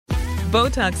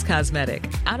Botox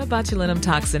Cosmetic, out of botulinum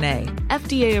toxin A,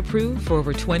 FDA approved for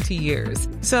over 20 years.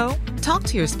 So, talk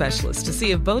to your specialist to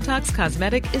see if Botox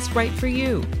Cosmetic is right for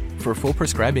you. For full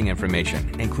prescribing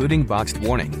information, including boxed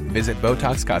warning, visit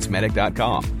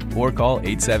BotoxCosmetic.com or call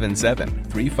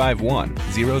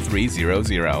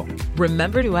 877-351-0300.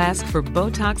 Remember to ask for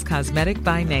Botox Cosmetic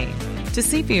by name. To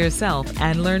see for yourself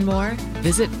and learn more,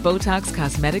 visit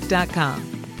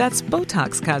BotoxCosmetic.com. That's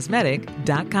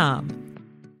BotoxCosmetic.com.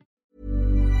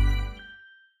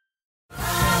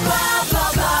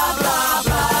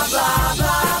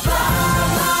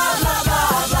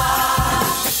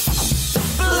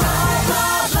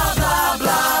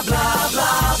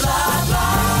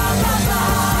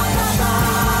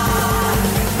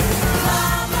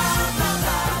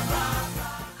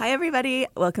 Hi, everybody.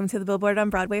 Welcome to the Billboard on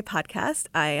Broadway podcast.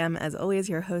 I am, as always,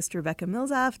 your host, Rebecca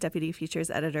Milzoff, Deputy Features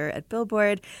Editor at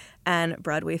Billboard and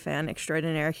Broadway fan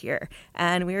extraordinaire here.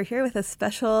 And we are here with a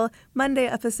special Monday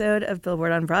episode of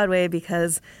Billboard on Broadway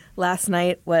because last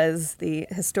night was the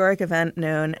historic event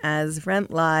known as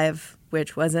Rent Live,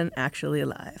 which wasn't actually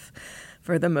live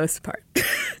for the most part.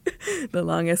 The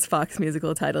longest Fox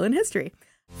musical title in history.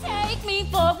 Take me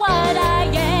for what I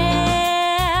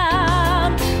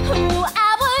am, who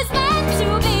I was meant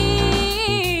to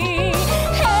be.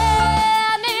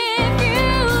 And if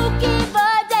you give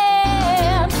a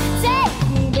damn, take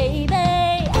me,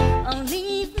 baby, or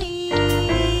leave me.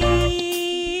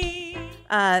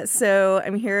 So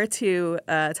I'm here to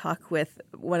talk with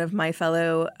one of my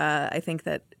fellow, I think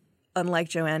that unlike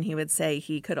Joanne, he would say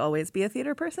he could always be a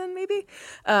theater person, maybe.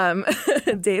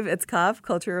 Dave Itzkoff,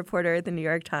 culture reporter at the New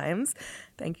York Times.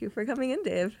 Thank you for coming in,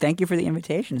 Dave. Thank you for the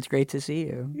invitation. It's great to see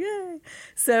you. Yay.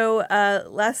 So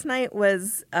last night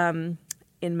was, in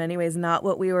many ways, not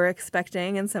what we were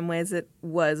expecting. In some ways, it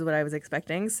was what I was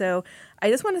expecting. So I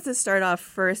just wanted to start off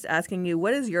first asking you,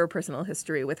 what is your personal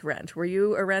history with Rent? Were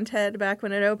you a Rent head back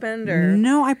when it opened? Or?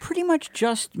 No, I pretty much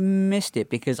just missed it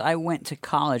because I went to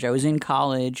college. I was in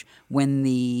college when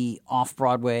the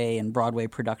off-Broadway and Broadway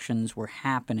productions were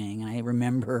happening. And I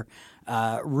remember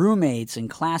roommates and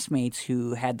classmates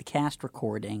who had the cast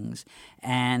recordings.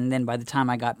 And then by the time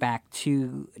I got back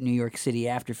to New York City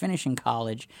after finishing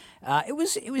college, it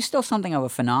was still something of a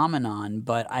phenomenon,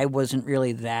 but I wasn't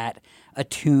really that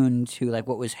attuned to like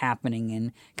what was happening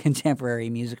in contemporary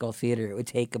musical theater. It would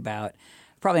take about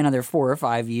probably another 4 or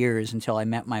 5 years until I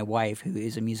met my wife, who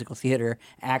is a musical theater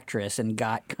actress, and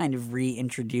got kind of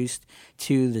reintroduced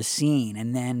to the scene.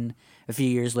 And then a few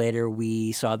years later,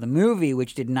 we saw the movie,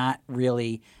 which did not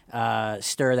really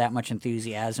stir that much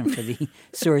enthusiasm for the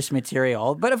source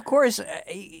material. But of course,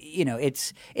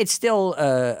 it's still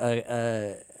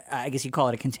I guess you call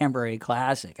it a contemporary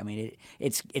classic. I mean,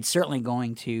 it's certainly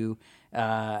going to.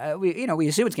 We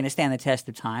assume it's going to stand the test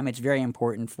of time. It's very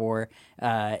important for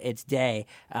its day,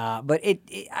 but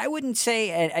I wouldn't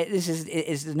say this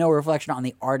is no reflection on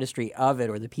the artistry of it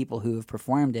or the people who have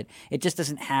performed it. It just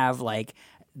doesn't have like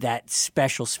that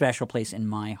special place in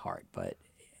my heart. But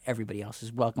everybody else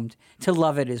is welcome to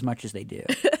love it as much as they do.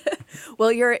 Well,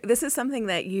 this is something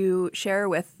that you share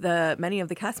with many of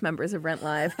the cast members of Rent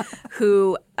Live,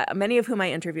 who many of whom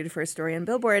I interviewed for a story in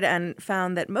Billboard, and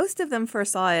found that most of them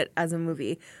first saw it as a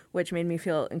movie, which made me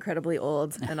feel incredibly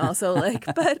old, and also like,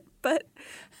 but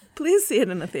please see it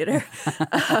in the theater.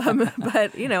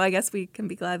 But I guess we can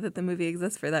be glad that the movie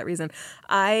exists for that reason.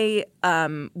 I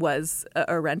was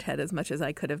a Rent head as much as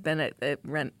I could have been.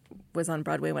 Rent was on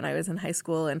Broadway when I was in high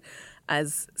school, and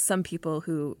as some people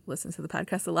who listen to the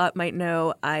podcast a lot might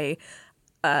know, I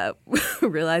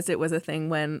realized it was a thing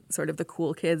when sort of the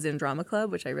cool kids in drama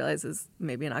club, which I realize is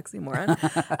maybe an oxymoron,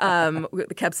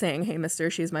 kept saying, "Hey,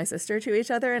 mister, she's my sister" to each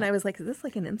other. And I was like, is this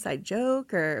like an inside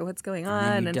joke or what's going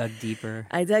on? And you dug deeper.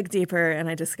 I dug deeper and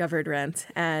I discovered Rent.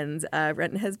 And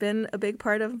Rent has been a big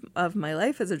part of my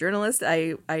life as a journalist.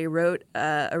 I wrote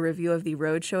a review of the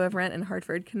road show of Rent in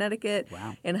Hartford, Connecticut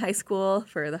in high school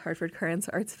for the Hartford Courant's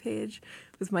Arts page.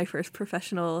 It was my first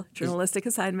professional journalistic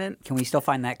assignment. Can we still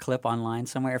find that clip online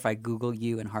somewhere if I Google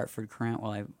you in Hartford Courant?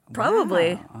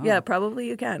 Probably. Wow. Oh. Yeah, probably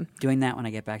you can. Doing that when I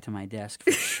get back to my desk,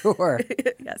 for sure.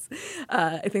 Yes.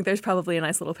 I think there's probably a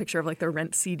nice little picture of like the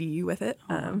Rent CD with it.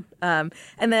 And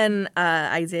then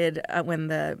I did, when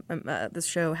this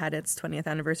show had its 20th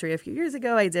anniversary a few years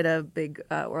ago, I did a big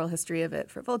oral history of it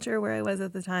for Vulture, where I was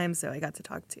at the time. So I got to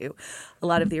talk to a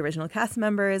lot of the original cast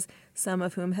members, some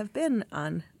of whom have been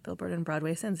on Billboard and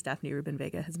Broadway since. Daphne Rubin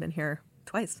Vega has been here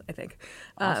twice, I think.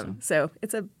 Awesome. So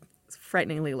it's a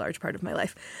frighteningly large part of my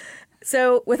life.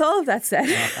 So with all of that said,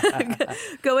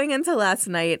 going into last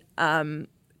night,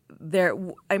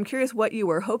 I'm curious what you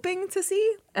were hoping to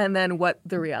see and then what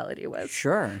the reality was.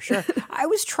 Sure. I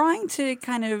was trying to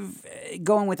kind of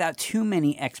go in without too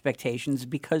many expectations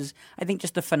because I think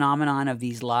just the phenomenon of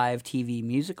these live TV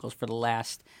musicals for the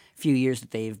last few years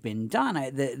that they've been done,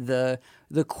 the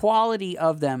quality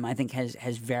of them I think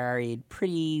has varied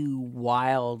pretty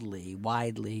widely,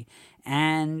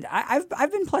 and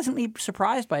I've been pleasantly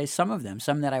surprised by some of them.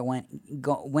 Some that I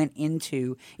went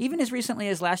into even as recently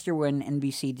as last year when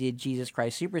NBC did Jesus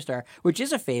Christ Superstar, which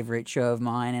is a favorite show of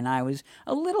mine, and I was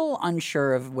a little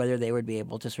unsure of whether they would be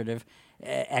able to sort of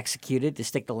execute it to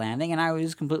stick the landing, and I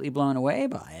was completely blown away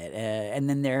by it. And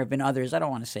then there have been others, I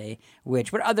don't want to say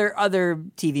which, but other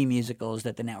TV musicals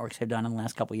that the networks have done in the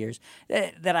last couple of years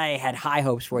that I had high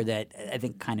hopes for that I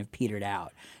think kind of petered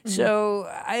out. Mm-hmm. So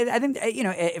I think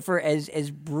for as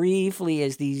briefly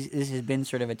as this has been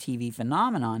sort of a TV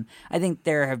phenomenon, I think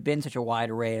there have been such a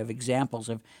wide array of examples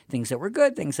of things that were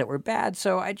good, things that were bad.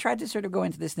 So I tried to sort of go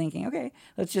into this thinking, okay,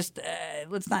 let's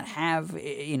not have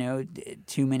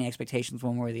too many expectations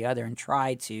one way or the other, and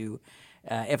try to,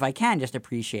 if I can, just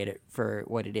appreciate it for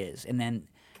what it is. And then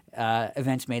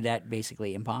events made that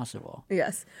basically impossible.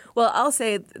 Yes. Well, I'll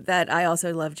say that I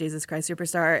also love Jesus Christ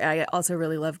Superstar. I also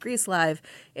really love Grease Live.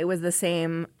 It was the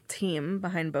same team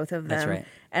behind both of them. That's right.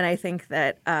 And I think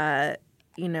that,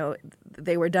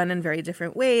 they were done in very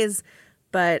different ways,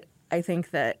 but I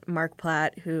think that Mark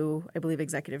Platt, who I believe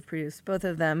executive produced both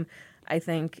of them, I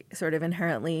think sort of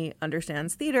inherently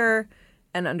understands theater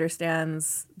and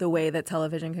understands the way that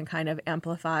television can kind of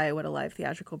amplify what a live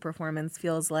theatrical performance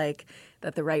feels like,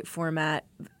 that the right format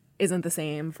isn't the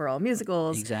same for all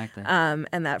musicals. Exactly.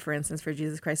 And that, for instance, for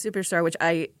Jesus Christ Superstar, which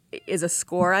is a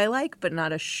score I like, but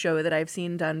not a show that I've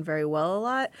seen done very well a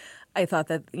lot. I thought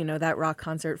that, that rock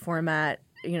concert format,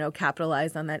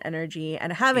 capitalized on that energy,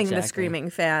 and having the screaming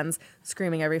fans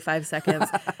screaming every 5 seconds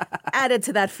added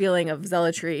to that feeling of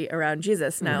zealotry around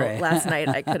Jesus. Now, last night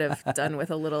I could have done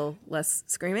with a little less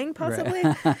screaming, possibly,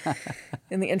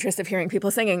 in the interest of hearing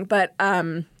people singing. But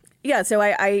so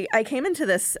I came into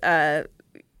this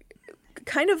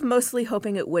kind of mostly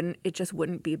hoping it just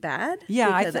wouldn't be bad.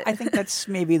 Yeah, I think that's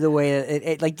maybe the way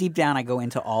it like deep down I go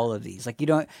into all of these. Like you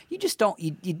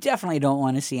definitely don't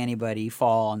want to see anybody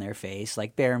fall on their face,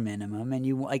 like bare minimum, and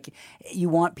you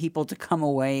want people to come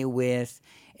away with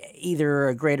either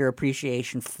a greater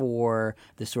appreciation for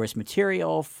the source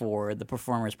material, for the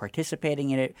performers participating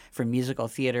in it, for musical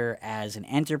theater as an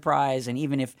enterprise, and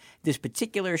even if this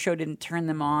particular show didn't turn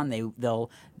them on,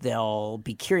 they'll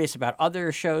be curious about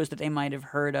other shows that they might have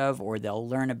heard of, or they'll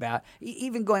learn about,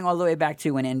 even going all the way back to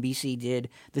when NBC did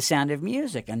The Sound of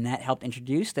Music, and that helped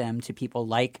introduce them to people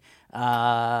like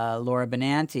Laura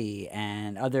Benanti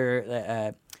and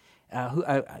other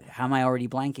how am I already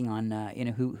blanking on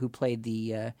who played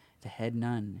the head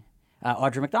nun?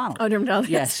 Audra McDonald. Audra McDonald.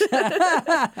 Yes,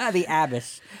 the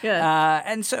abbess. Yeah.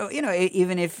 And so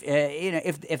even if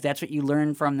that's what you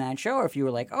learned from that show, or if you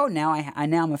were like, oh, now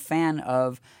I'm a fan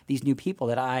of these new people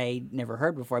that I never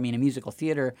heard before. I mean, a musical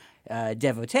theater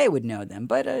devotee would know them,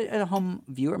 but a home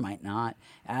viewer might not.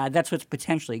 That's what's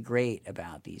potentially great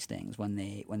about these things when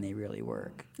they really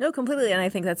work. No, completely. And I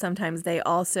think that sometimes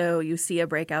you see a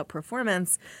breakout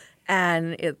performance,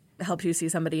 and it helps you see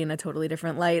somebody in a totally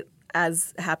different light,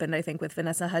 as happened, I think, with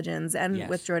Vanessa Hudgens and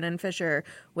with Jordan Fisher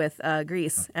with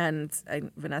Grease. And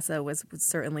Vanessa was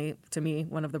certainly, to me,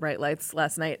 one of the bright lights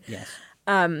last night. Yes.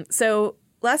 So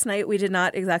last night we did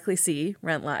not exactly see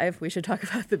Rent Live. We should talk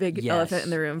about the big elephant in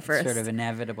the room first. It's sort of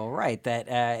inevitable, right?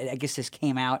 That I guess this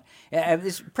came out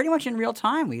this pretty much in real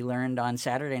time. We learned on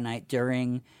Saturday night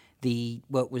during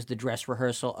what was the dress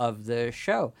rehearsal of the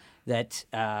show that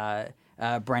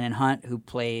Brennan Hunt, who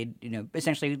played,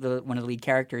 essentially one of the lead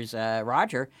characters,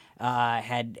 Roger,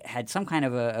 had some kind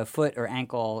of a foot or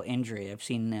ankle injury. I've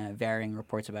seen varying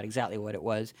reports about exactly what it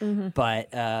was,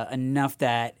 but enough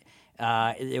that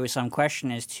there was some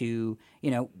question as to,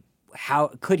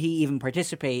 how could he even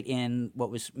participate in what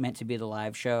was meant to be the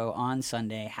live show on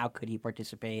Sunday? How could he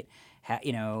participate?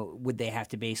 Would they have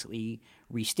to basically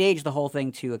restage the whole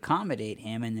thing to accommodate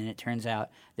him? And then it turns out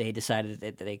they decided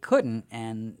that they couldn't,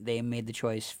 and they made the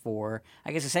choice for,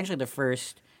 I guess, essentially the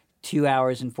first 2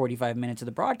 hours and 45 minutes of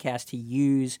the broadcast to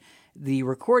use the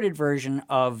recorded version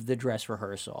of the dress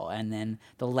rehearsal, and then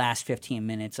the last 15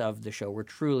 minutes of the show were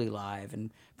truly live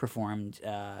and performed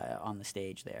on the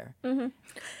stage there. Mm-hmm.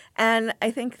 And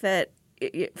I think that,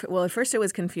 at first it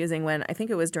was confusing when I think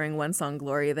it was during One Song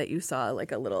Glory that you saw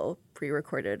like a little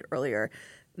pre-recorded earlier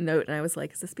note, and I was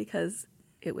like, is this because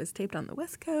it was taped on the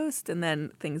West Coast? And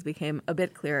then things became a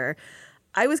bit clearer.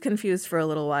 I was confused for a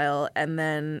little while and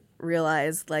then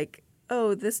realized, like,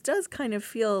 oh, this does kind of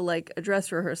feel like a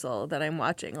dress rehearsal that I'm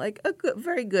watching, like a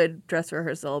very good dress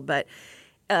rehearsal. But,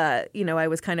 I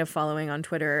was kind of following on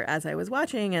Twitter as I was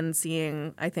watching and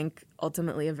seeing, I think,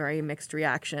 ultimately a very mixed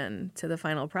reaction to the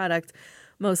final product,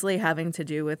 mostly having to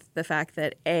do with the fact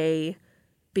that,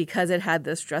 because it had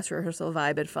this dress rehearsal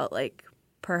vibe, it felt like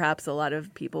perhaps a lot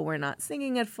of people were not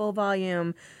singing at full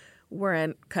volume,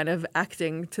 weren't kind of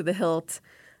acting to the hilt.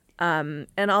 And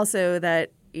also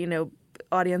that,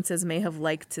 audiences may have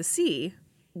liked to see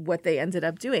what they ended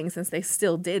up doing since they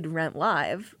still did Rent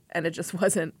live and it just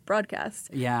wasn't broadcast.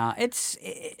 Yeah,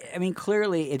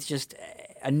 clearly it's just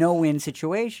a no-win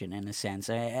situation in a sense.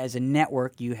 As a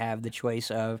network, you have the choice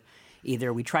of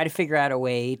either we try to figure out a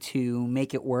way to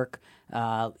make it work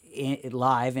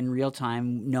live in real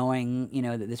time, knowing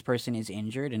that this person is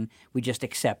injured, and we just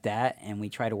accept that and we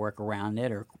try to work around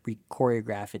it or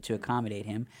choreograph it to accommodate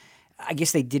him. I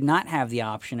guess they did not have the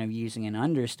option of using an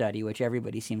understudy, which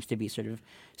everybody seems to be sort of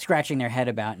scratching their head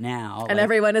about now. And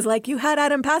everyone is like, you had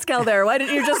Adam Pascal there. Why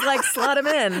didn't you just slot him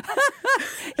in?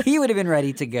 He would have been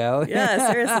ready to go.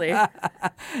 Yeah, seriously.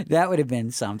 That would have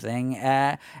been something.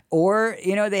 Or,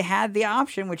 they had the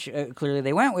option, which clearly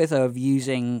they went with, of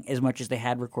using as much as they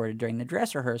had recorded during the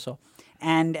dress rehearsal.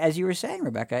 And as you were saying,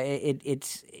 Rebecca,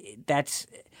 that's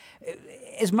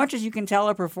as much as you can tell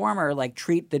a performer,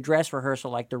 treat the dress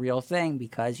rehearsal like the real thing,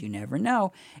 because you never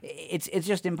know. It's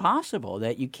just impossible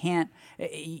that you can't.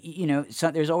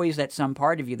 So there's always that some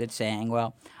part of you that's saying,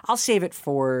 well, I'll save it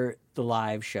for the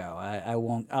live show. I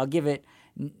won't. I'll give it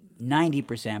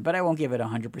 90%, but I won't give it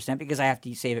 100% because I have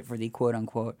to save it for the quote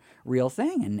unquote real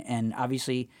thing. And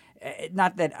obviously,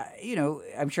 not that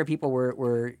I'm sure people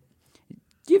were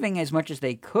giving as much as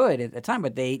they could at the time,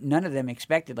 but none of them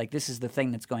expected this is the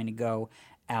thing that's going to go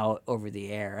out over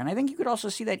the air. And I think you could also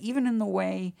see that even in the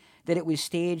way that it was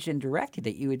staged and directed,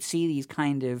 that you would see these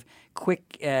kind of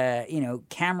quick,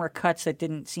 camera cuts that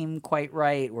didn't seem quite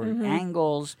right, or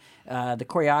angles. The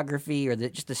choreography or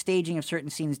just the staging of certain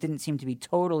scenes didn't seem to be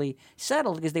totally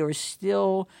settled because they were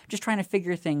still just trying to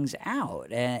figure things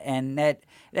out. And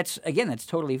that's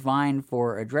totally fine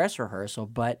for a dress rehearsal,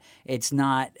 but it's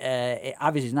not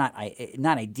obviously it's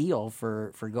not ideal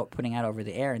for putting out over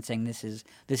the air and saying this is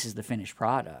the finished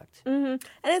product. Mm-hmm. And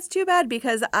it's too bad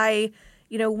because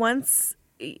once,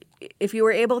 if you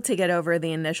were able to get over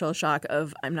the initial shock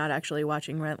of I'm not actually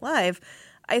watching Rent live,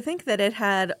 I think that it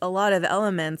had a lot of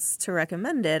elements to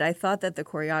recommend it. I thought that the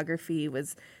choreography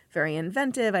was very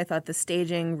inventive. I thought the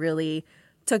staging really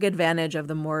took advantage of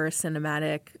the more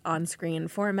cinematic on-screen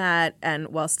format, and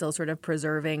while still sort of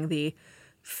preserving the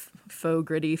faux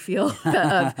gritty feel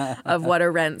of what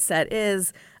a Rent set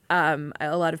is.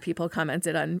 A lot of people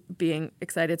commented on being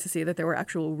excited to see that there were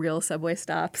actual real subway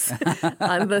stops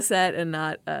on the set and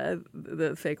not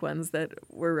the fake ones that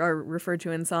are referred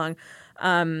to in song.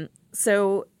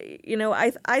 So,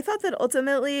 I thought that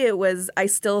ultimately I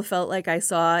still felt like I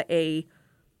saw a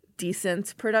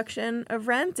decent production of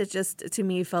Rent. It just, to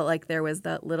me, felt like there was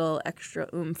that little extra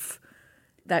oomph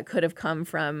that could have come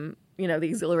from, the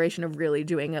exhilaration of really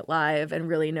doing it live and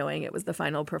really knowing it was the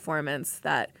final performance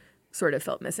that sort of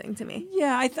felt missing to me.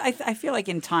 Yeah, I feel like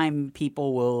in time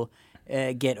people will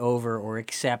get over or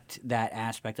accept that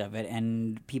aspect of it,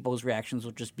 and people's reactions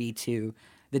will just be to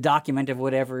the document of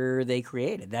whatever they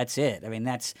created. That's it. I mean,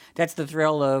 that's the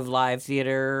thrill of live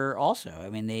theater also. I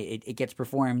mean, it gets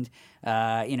performed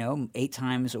 8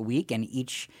 times a week, and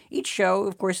each show,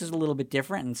 of course, is a little bit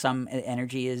different, and some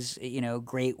energy is,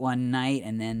 great one night,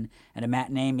 and then at a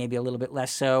matinee maybe a little bit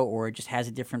less so, or it just has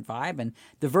a different vibe. And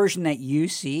the version that you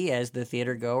see as the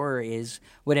theater goer is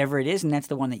whatever it is, and that's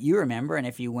the one that you remember. And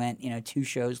if you went, 2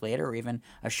 shows later or even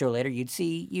a show later,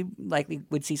 you likely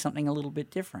would see something a little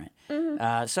bit different.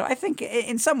 Mm-hmm. So I think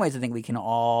in some ways, I think we can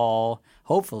all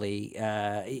hopefully,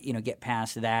 get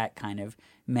past that kind of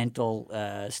mental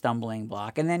stumbling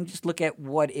block, and then just look at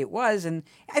what it was. And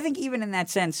I think even in that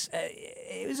sense,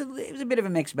 it was a bit of a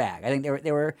mixed bag. I think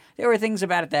there were things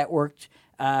about it that worked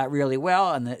really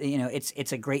well, and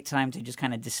it's a great time to just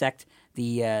kind of dissect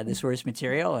the source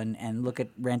material and look at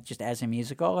Rent just as a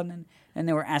musical, and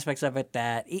there were aspects of it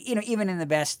that even in the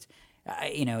best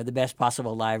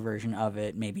possible live version of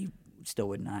it maybe still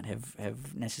would not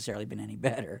have necessarily been any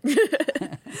better.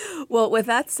 Well, with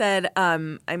that said,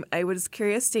 I was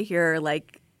curious to hear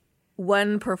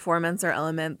one performance or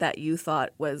element that you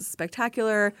thought was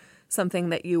spectacular, something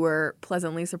that you were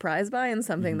pleasantly surprised by, and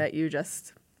something that you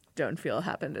just don't feel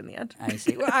happened in the end. I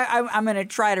see. Well, I'm going to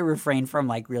try to refrain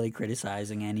from really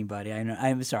criticizing anybody.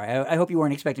 I'm sorry. I hope you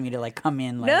weren't expecting me to come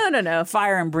in no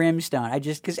fire and brimstone. I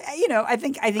just because I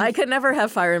think I could never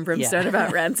have fire and brimstone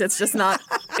about Rent. It's just not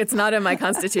It's not in my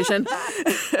constitution.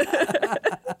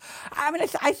 I mean,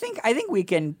 I think we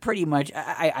can pretty much.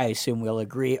 I assume we'll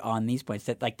agree on these points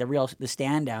that like the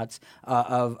standouts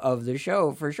of the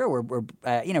show for sure were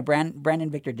Brandon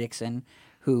Victor Dixon,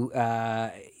 who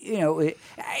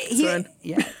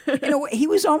he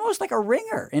was almost like a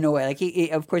ringer in a way. Like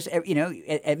he of course,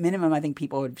 at minimum, I think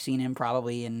people have seen him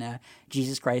probably in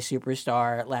Jesus Christ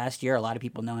Superstar last year. A lot of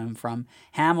people know him from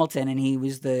Hamilton, and he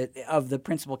was of the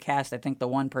principal cast, I think the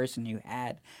one person who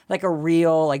had like a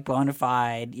real like bona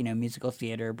fide musical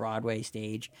theater Broadway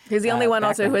stage. He's the only one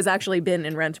background. also who has actually been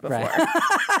in Rent before. Right.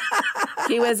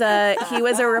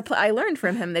 I learned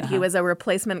from him that he was a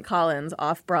replacement Collins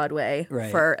off Broadway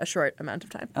for a short amount of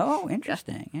time. Oh,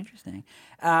 interesting. When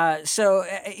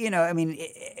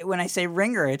I say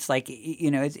ringer, it's like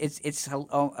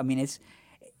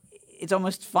it's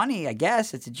almost funny, I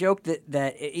guess. It's a joke that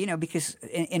because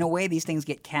in a way these things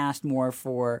get cast more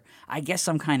for, I guess,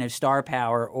 some kind of star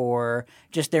power, or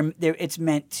just it's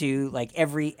meant to, like,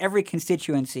 every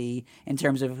constituency in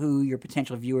terms of who your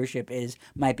potential viewership is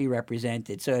might be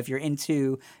represented. So if you're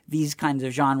into these kinds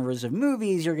of genres of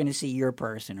movies, you're going to see your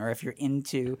person. Or if you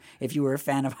were a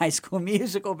fan of High School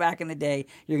Musical back in the day,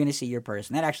 you're going to see your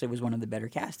person. That actually was one of the better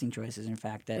casting choices, in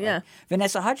fact.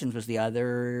 Vanessa Hudgens was the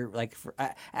other,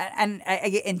 and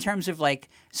in terms of like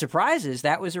surprises,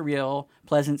 that was a real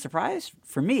pleasant surprise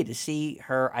for me to see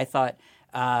her. I thought,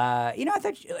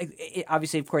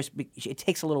 obviously, of course, it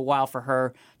takes a little while for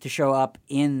her to show up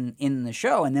in the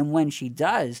show, and then when she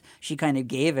does, she kind of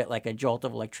gave it like a jolt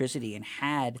of electricity and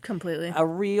had completely a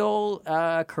real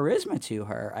charisma to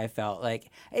her. I felt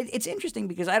like it's interesting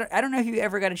because I don't know if you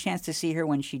ever got a chance to see her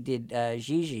when she did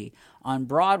Gigi on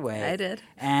Broadway. I did,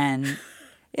 and.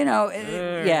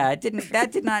 That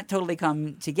did not totally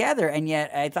come together, and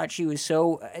yet I thought she was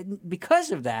so. Because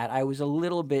of that, I was a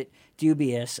little bit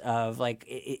dubious of like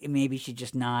maybe she's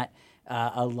just not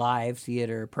a live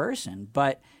theater person,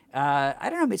 but. I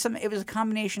don't know. It was a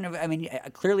combination of. I mean,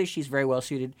 clearly she's very well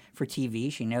suited for TV.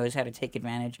 She knows how to take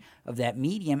advantage of that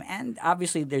medium, and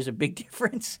obviously there's a big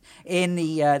difference in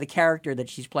the character that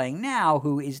she's playing now,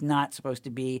 who is not supposed to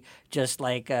be just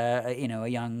like a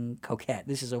young coquette.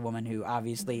 This is a woman who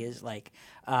obviously is like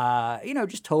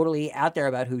just totally out there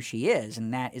about who she is,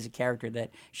 and that is a character that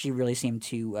she really seemed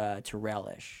to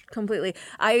relish completely.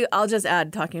 I'll just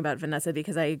add, talking about Vanessa,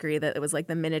 because I agree that it was like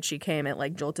the minute she came, it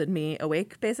like jolted me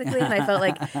awake, basically. And I felt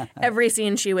like every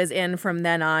scene she was in from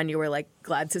then on, you were like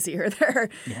glad to see her there.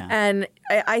 Yeah. And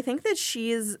I think that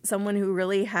she's someone who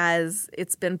really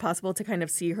it's been possible to kind of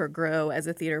see her grow as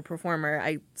a theater performer.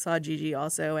 I saw Gigi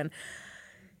also, and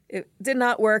it did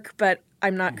not work, but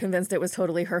I'm not convinced it was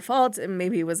totally her fault.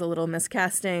 Maybe it was a little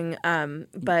miscasting.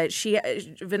 But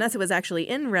Vanessa was actually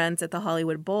in Rent at the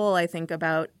Hollywood Bowl, I think,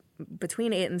 about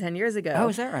between 8 and 10 years ago. Oh,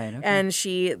 is that right? Okay. And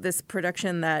this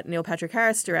production that Neil Patrick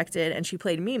Harris directed, and she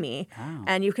played Mimi. Oh.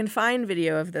 And you can find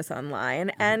video of this online,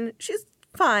 and she's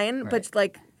fine, but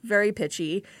like very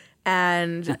pitchy.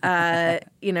 And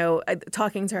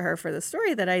talking to her for the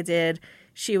story that I did,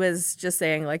 she was just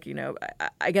saying, like,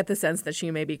 I get the sense that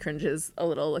she maybe cringes a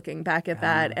little looking back at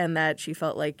that, and that she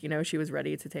felt like, she was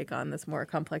ready to take on this more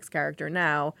complex character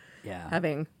now,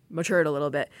 having matured a little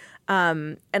bit.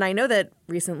 And I know that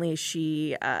recently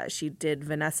she did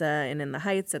Vanessa in the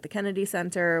Heights at the Kennedy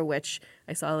Center, which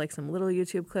I saw like some little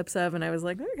YouTube clips of, and I was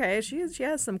like, okay, she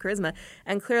has some charisma.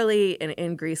 And clearly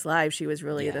in Grease Live, she was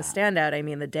really the standout. I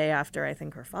mean, the day after I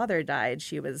think her father died,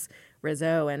 she was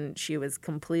Rizzo, and she was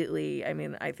completely,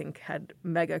 I think had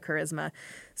mega charisma.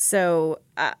 So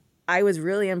I was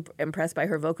really impressed by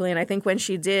her vocally, and I think when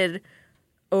she did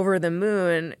Over the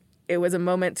Moon, it was a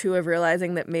moment, too, of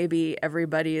realizing that maybe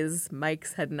everybody's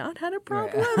mics had not had a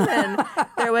problem. Right. And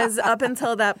there was, up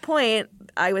until that point,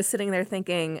 I was sitting there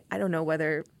thinking, I don't know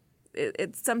whether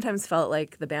it sometimes felt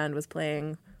like the band was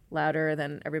playing louder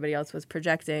than everybody else was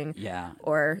projecting. Yeah.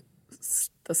 Or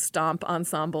the Stomp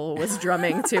ensemble was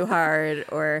drumming too hard,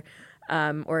 or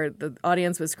the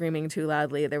audience was screaming too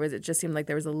loudly. It just seemed like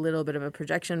there was a little bit of a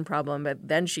projection problem, but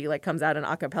then she like comes out in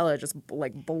a cappella, just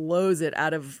like blows it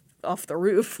off the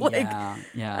roof. I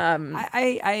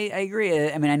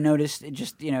agree. I mean, I noticed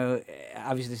just,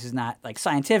 obviously this is not like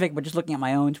scientific, but just looking at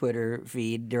my own Twitter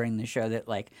feed during the show, that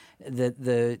like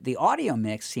the audio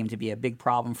mix seemed to be a big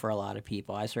problem for a lot of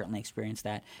people. I certainly experienced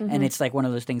that. Mm-hmm. And it's like one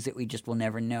of those things that we just will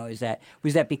never know,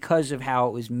 was that because of how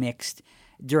it was mixed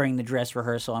during the dress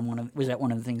rehearsal, and was that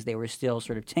one of the things they were still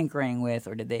sort of tinkering with,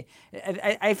 or did they?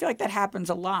 I feel like that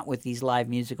happens a lot with these live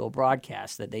musical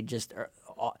broadcasts, that they just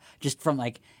just from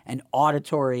like an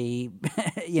auditory,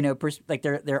 like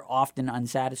they're often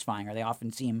unsatisfying, or they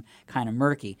often seem kind of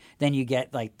murky. Then you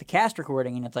get like the cast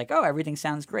recording, and it's like, oh, everything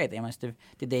sounds great. They must have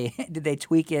did they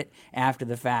tweak it after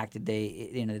the fact? Did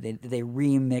they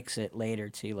remix it later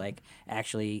to like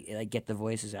actually like get the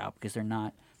voices out, because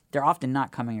they're often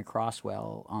not coming across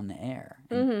well on the air.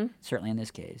 Certainly in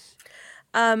this case.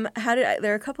 There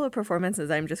are a couple of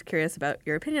performances I'm just curious about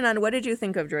your opinion on. What did you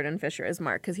think of Jordan Fisher as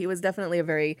Mark? Because he was definitely a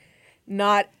very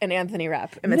not an Anthony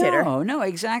Rapp imitator. No,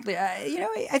 exactly.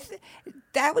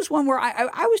 That was one where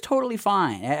I was totally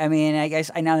fine. I mean, I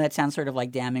guess I know that sounds sort of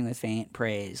like damning with faint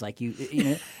praise. Like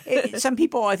some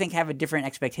people I think have a different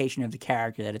expectation of the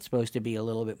character, that it's supposed to be a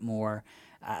little bit more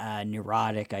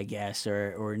neurotic, I guess,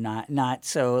 or not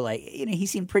so like he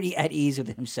seemed pretty at ease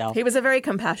with himself. He was a very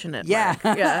compassionate Mark.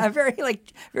 Yeah,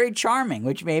 very charming,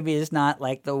 which maybe is not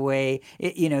like the way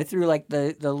through like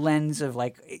the lens of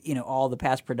like all the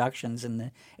past productions,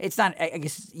 and it's not. I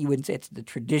guess you wouldn't say it's the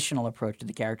traditional approach to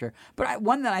the character, but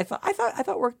one that I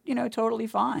thought worked totally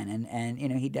fine, and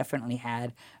he definitely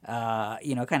had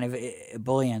kind of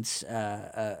ebullience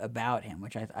about him,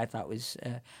 which I thought was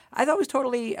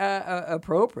totally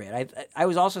appropriate. I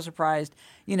was also surprised.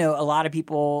 A lot of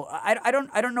people. I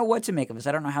don't know what to make of this.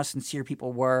 I don't know how sincere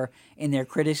people were in their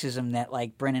criticism that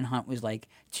like Brennan Hunt was like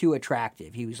too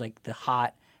attractive. He was like the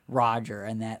hot Roger,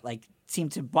 and that like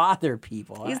seemed to bother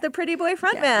people. He's the pretty boy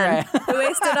frontman who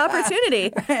wasted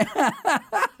opportunity.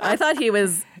 I thought he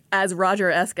was as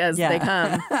Roger-esque as they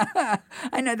come.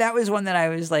 I know that was one that I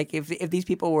was like, if these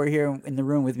people were here in the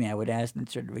room with me, I would ask them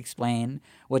to sort of explain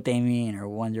what they mean, or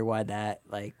wonder why that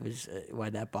why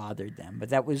that bothered them. But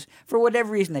that was, for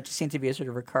whatever reason, that just seemed to be a sort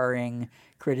of recurring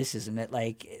criticism, that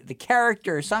like the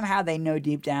character, somehow they know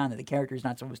deep down that the character is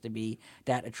not supposed to be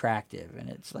that attractive, and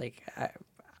it's like.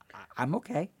 I'm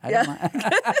okay. I don't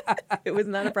mind. It was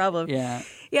not a problem. Yeah.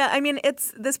 Yeah, I mean,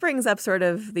 this brings up sort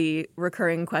of the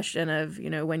recurring question of,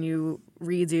 when you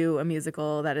redo a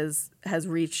musical that has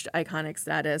reached iconic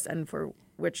status, and for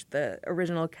which the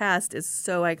original cast is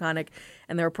so iconic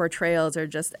and their portrayals are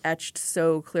just etched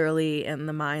so clearly in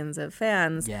the minds of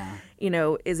fans. Yeah.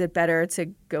 Is it better to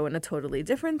go in a totally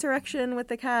different direction with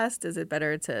the cast? Is it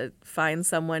better to find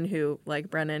someone who,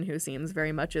 like Brennan, who seems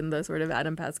very much in the sort of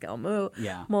Adam Pascal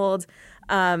mold?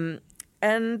 And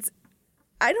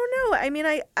I don't know. I mean,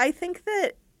 I think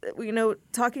that,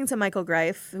 talking to Michael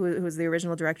Greif, who was the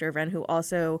original director of Rent, who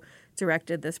also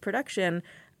directed this production,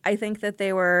 I think that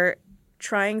they were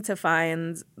trying to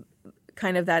find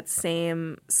kind of that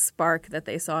same spark that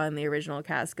they saw in the original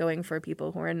cast, going for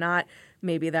people who are not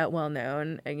maybe that well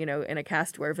known, in a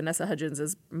cast where Vanessa Hudgens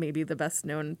is maybe the best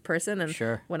known person. And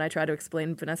sure. When I try to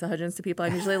explain Vanessa Hudgens to people,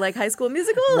 I'm usually like High School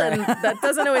Musical, and that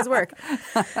doesn't always work.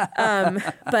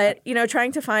 But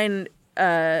trying to find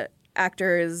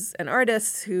actors and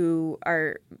artists who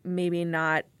are maybe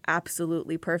not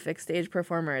absolutely perfect stage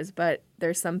performers, but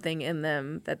there's something in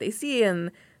them that they see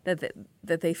and that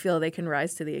they feel they can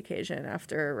rise to the occasion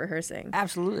after rehearsing.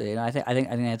 Absolutely, and I think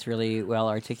that's really well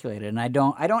articulated. And I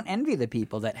don't envy the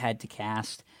people that had to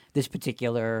cast this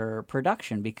particular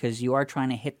production, because you are trying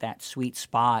to hit that sweet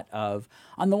spot of,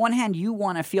 on the one hand, you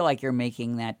want to feel like you're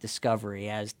making that discovery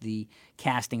as the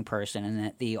casting person, and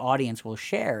that the audience will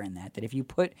share in that. That if you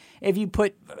put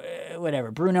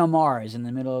whatever, Bruno Mars in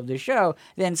the middle of the show,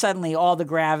 then suddenly all the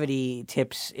gravity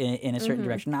tips in a certain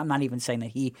direction. I'm not even saying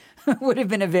that he would have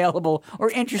been available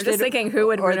or interested. I'm just thinking, who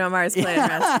would Bruno Mars play in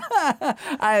Rent?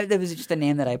 That was just a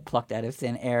name that I plucked out of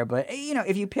thin air. But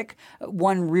if you pick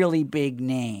one really big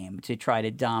name to try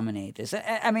to dominate this,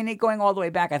 I mean, going all the way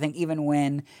back, I think even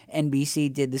when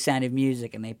NBC did The Sound of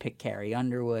Music and they picked Carrie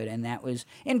Underwood, and that was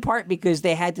in part because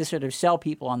they had to sort of sell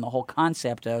people on the whole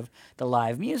concept of the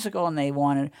live musical, and they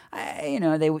wanted, they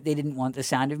didn't want The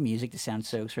Sound of Music to sound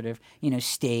so sort of,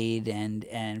 staid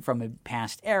and from a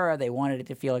past era. They wanted it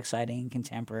to feel exciting and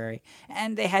contemporary,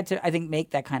 and they had to, I think,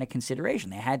 make that kind of consideration.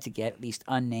 They had to get at least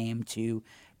unnamed to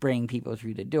bring people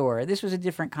through the door. This was a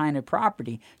different kind of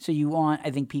property, so you want, I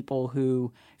think, people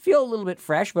who feel a little bit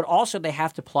fresh, but also they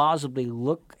have to plausibly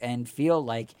look and feel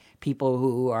like people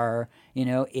who are,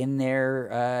 in their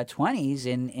 20s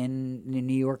in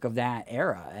New York of that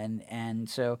era, and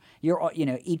so you're,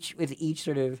 each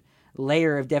sort of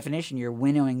layer of definition, you're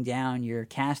winnowing down your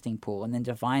casting pool, and then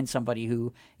to find somebody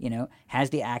who has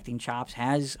the acting chops,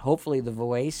 has hopefully the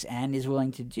voice, and is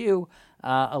willing to do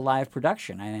a live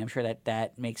production. I'm sure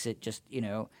that makes it just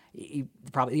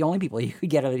probably the only people you could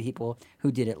get are the people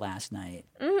who did it last night.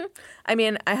 Mm-hmm. I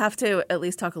mean, I have to at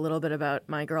least talk a little bit about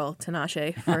my girl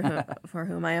Tinashe, for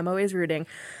whom I am always rooting,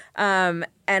 and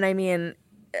I mean,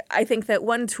 I think that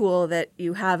one tool that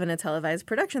you have in a televised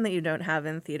production that you don't have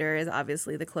in theater is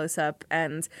obviously the close-up,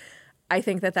 and I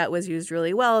think that was used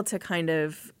really well to kind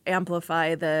of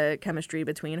amplify the chemistry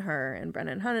between her and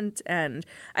Brennan Hunt. And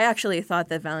I actually thought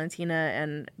that Valentina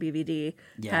and BVD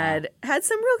had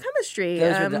some real chemistry.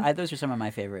 Those are some of my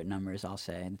favorite numbers, I'll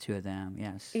say, the two of them,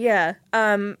 yes. Yeah.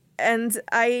 And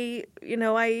I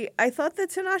thought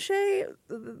that Tinashe,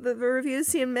 the reviews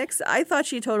seemed mixed. I thought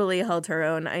she totally held her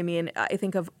own. I mean, I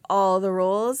think of all the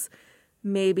roles,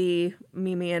 maybe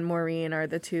Mimi and Maureen are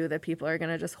the two that people are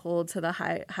going to just hold to the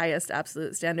highest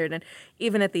absolute standard. And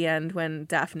even at the end when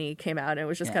Daphne came out and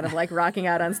was just kind of like rocking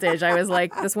out on stage, I was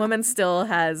like, this woman still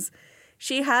has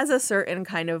a certain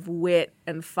kind of wit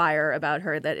and fire about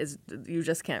her that is you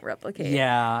just can't replicate.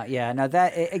 Yeah. No,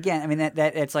 that again, I mean that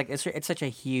it's like it's such a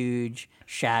huge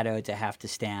shadow to have to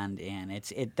stand in.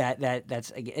 It's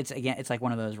like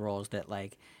one of those roles that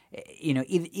like, you know,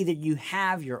 either you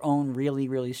have your own really,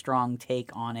 really strong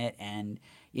take on it, and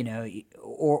you know,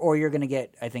 or you're going to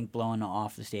get, I think, blown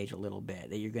off the stage a little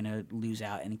bit. That you're going to lose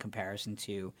out in comparison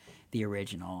to the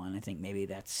original, and I think maybe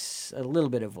that's a little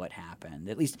bit of what happened.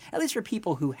 At least for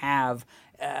people who have,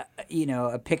 you know,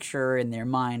 a picture in their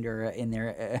mind or in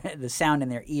their the sound in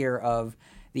their ear of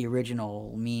the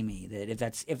original Mimi. That if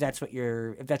that's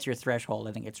your threshold,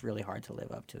 I think it's really hard to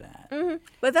live up to that. Mm-hmm.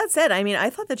 But that said, I mean, I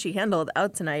thought that she handled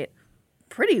Out Tonight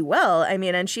pretty well. I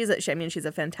mean, and she's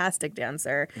a fantastic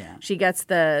dancer. Yeah. She gets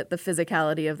the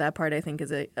physicality of that part. I think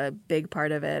is a big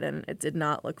part of it, and it did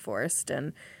not look forced.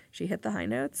 And she hit the high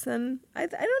notes, and I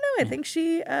don't know. I think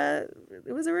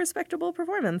it was a respectable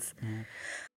performance. Yeah.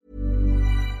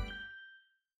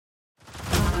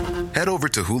 Head over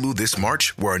to Hulu this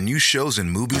March, where our new shows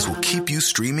and movies will keep you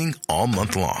streaming all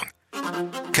month long.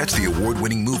 Catch the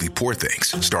award-winning movie Poor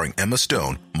Things, starring Emma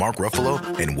Stone, Mark Ruffalo,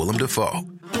 and Willem Dafoe.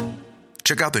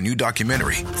 Check out the new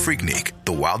documentary, Freaknik,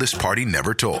 The Wildest Party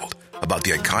Never Told, about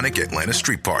the iconic Atlanta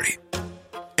Street Party.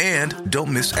 And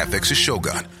don't miss FX's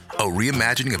Shogun, a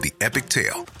reimagining of the epic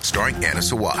tale, starring Anna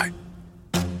Sawai.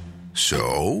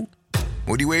 So,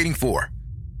 what are you waiting for?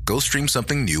 Go stream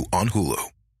something new on Hulu.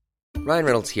 Ryan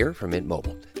Reynolds here from Mint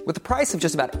Mobile. With the price of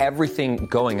just about everything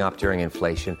going up during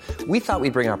inflation, we thought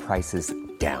we'd bring our prices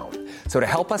down. So to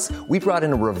help us, we brought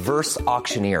in a reverse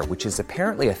auctioneer, which is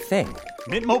apparently a thing.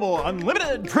 Mint Mobile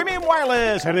Unlimited Premium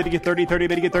Wireless. How to get 30, 30,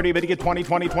 bit to get 30, bit to get 20,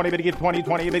 20, 20, bit to get 20,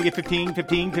 20, bit to get 15,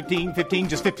 15, 15, 15,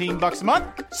 just $15 a month?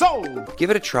 Sold!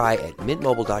 Give it a try at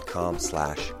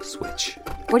mintmobile.com/switch.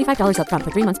 $45 up front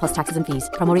for 3 months plus taxes and fees.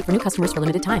 Promo rate for new customers for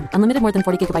limited time. Unlimited more than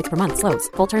 40 gigabytes per month. Slows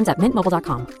full terms at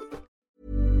mintmobile.com.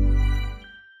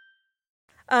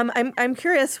 I'm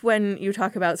curious when you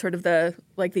talk about sort of the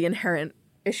inherent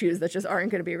issues that just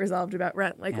aren't going to be resolved about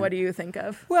Rent. What do you think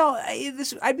of? Well,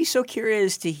 I'd be so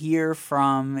curious to hear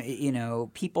from, you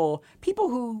know, people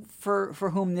who for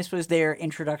whom this was their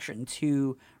introduction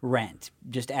to Rent,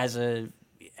 just as a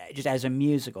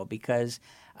musical, because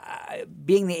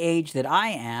being the age that I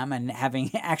am and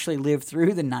having actually lived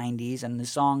through the 90s and the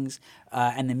songs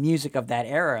and the music of that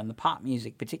era and the pop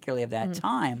music particularly of that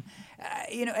time,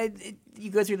 you know, you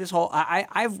go through this whole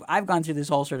I've gone through this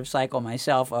whole sort of cycle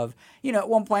myself of, you know, at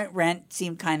one point Rent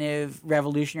seemed kind of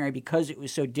revolutionary because it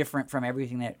was so different from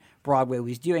everything that Broadway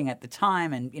was doing at the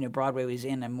time, and, you know, Broadway was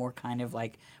in a more kind of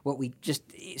like what we just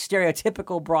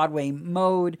stereotypical Broadway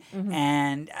mode,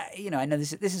 and you know, I know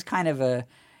this is kind of a,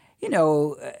 you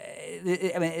know,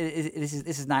 I mean, this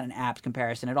is not an apt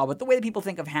comparison at all. But the way that people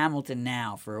think of Hamilton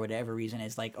now, for whatever reason,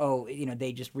 is like, oh, you know,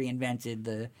 they just reinvented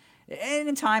the. And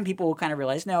in time, people will kind of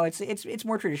realize, no, it's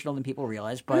more traditional than people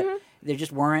realize. But there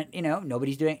just weren't, you know,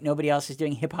 nobody else is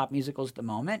doing hip hop musicals at the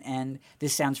moment, and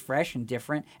this sounds fresh and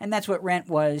different. And that's what Rent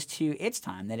was to its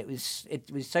time. That it was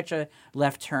such a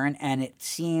left turn, and it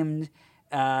seemed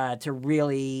to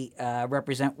really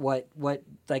represent what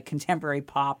like contemporary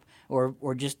pop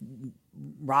or just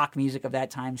rock music of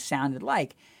that time sounded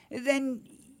like. Then,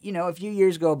 you know, a few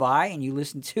years go by and you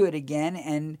listen to it again,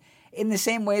 and in the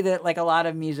same way that like a lot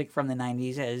of music from the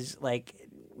 90s has like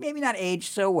maybe not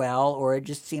aged so well, or it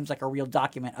just seems like a real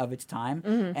document of its time,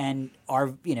 and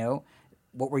our, you know,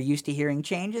 what we're used to hearing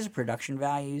changes, production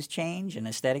values change and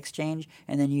aesthetics change,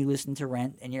 and then you listen to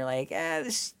Rent and you're like,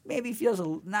 this maybe feels a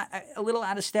little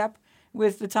out of step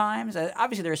with the times.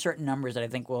 Obviously, there are certain numbers that I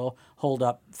think will hold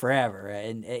up forever,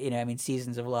 and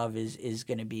Seasons of Love is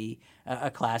going to be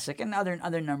a classic, and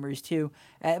other numbers too.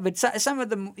 But some of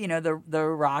the the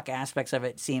rock aspects of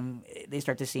it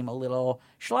start to seem a little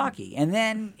schlocky, and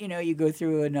then you go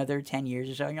through another 10 years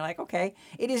or so, and you're like, okay,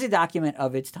 it is a document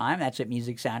of its time. That's what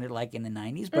music sounded like in the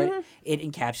 90s, but it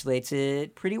encapsulates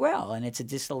it pretty well, and it's a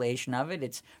distillation of it.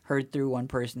 It's heard through one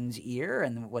person's ear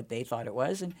and what they thought it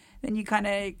was, and then you kind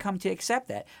of come to accept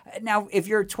that. Now, if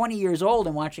you're 20 years old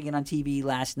and watching it on TV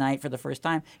last night for the first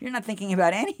time, you're not thinking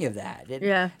about any of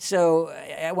that. So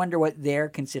I wonder what their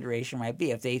consideration might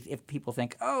be if people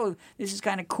think, oh, this is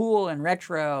kind of cool and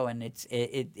retro, and it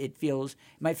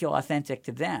might feel authentic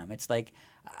to them. It's like,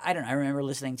 I don't know. I remember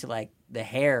listening to like the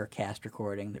Hair cast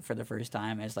recording for the first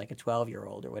time as like a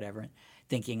 12-year-old or whatever, and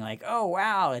thinking like, oh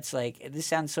wow, it's like this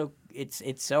sounds so it's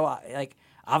so like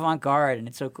avant-garde, and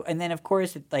it's so cool. And then of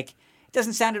course it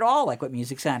doesn't sound at all like what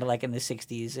music sounded like in the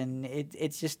 60s, and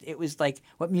it was like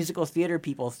what musical theater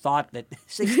people thought that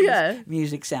 60s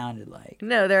music sounded like.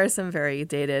 No, there are some very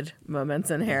dated moments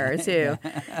in Hair too.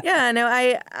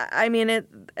 I mean, it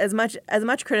as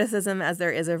much criticism as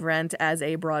there is of Rent as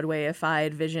a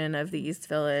Broadway-ified vision of the East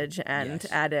Village and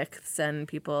addicts and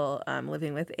people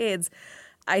living with AIDS.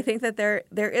 I think that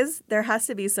there has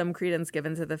to be some credence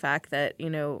given to the fact that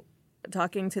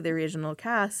talking to the original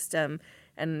cast and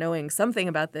knowing something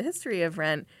about the history of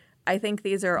Rent, I think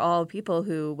these are all people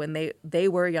who, when they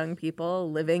were young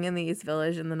people living in the East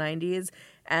Village in the 90s,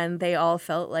 and they all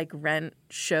felt like Rent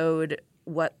showed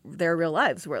what their real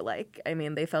lives were like. I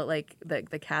mean, they felt like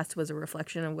the cast was a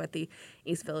reflection of what the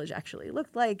East Village actually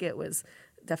looked like. It was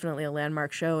definitely a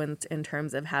landmark show in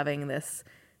terms of having this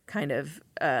kind of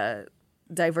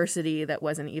diversity that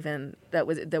wasn't even that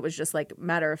was just like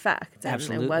matter of fact, and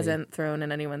Absolutely. It wasn't thrown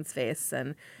in anyone's face,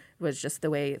 and was just the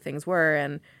way things were.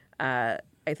 And I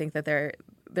think that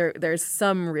there's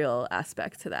some real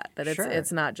aspect to that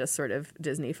it's not just sort of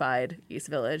Disney-fied East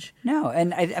Village. No,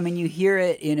 and I mean you hear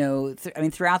it,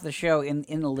 throughout the show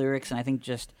in the lyrics, and I think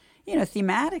just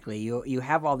thematically, you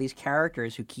have all these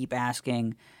characters who keep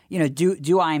asking,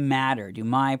 do I matter? Do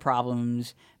my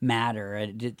problems matter?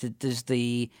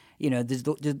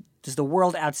 Does the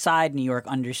world outside New York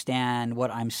understand what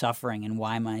I'm suffering and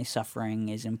why my suffering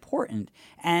is important?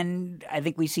 And I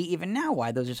think we see even now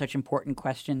why those are such important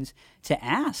questions to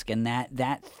ask, and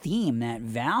that theme, that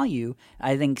value,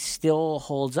 I think still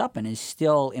holds up and is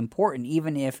still important,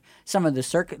 even if some of the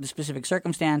specific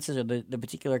circumstances or the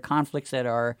particular conflicts that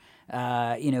are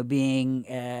being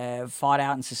fought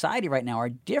out in society right now are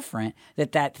different.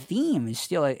 That theme is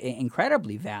still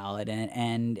incredibly valid,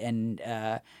 and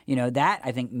that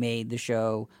I think made the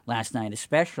show last night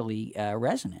especially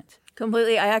resonant.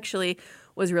 Completely. I actually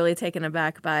was really taken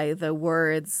aback by the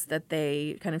words that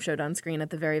they kind of showed on screen at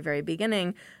the very, very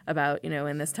beginning about,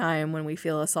 in this time when we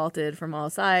feel assaulted from all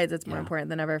sides, it's more important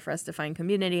than ever for us to find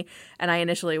community. And I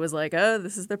initially was like, oh,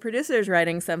 this is the producers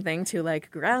writing something to like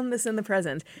ground this in the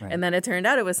present. Right. And then it turned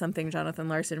out it was something Jonathan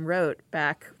Larson wrote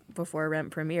back before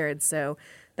Rent premiered. So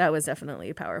that was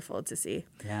definitely powerful to see.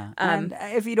 Yeah, and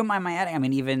if you don't mind my adding, I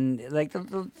mean, even like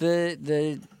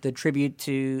the tribute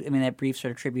to, that brief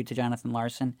sort of tribute to Jonathan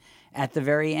Larson at the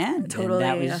very end. Totally,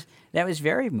 and that was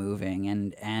very moving,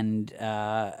 and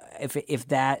if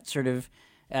that sort of.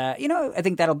 I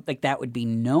think that would be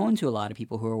known to a lot of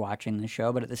people who are watching the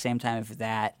show, but at the same time, if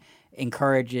that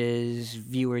encourages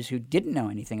viewers who didn't know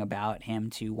anything about him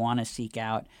to want to seek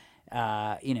out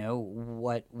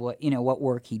what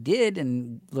work he did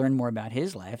and learn more about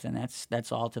his life, then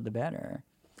that's all to the better.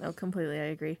 Oh, completely, I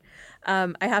agree.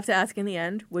 I have to ask in the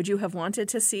end, would you have wanted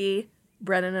to see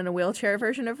Brennan in a wheelchair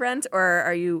version of Rent, or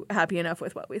are you happy enough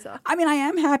with what we saw? I mean, I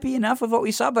am happy enough with what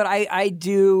we saw, but I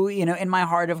do, in my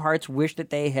heart of hearts, wish that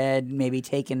they had maybe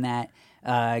taken that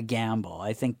gamble.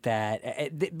 I think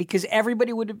that because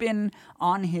everybody would have been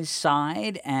on his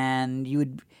side, and you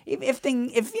would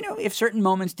if certain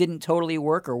moments didn't totally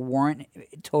work or weren't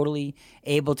totally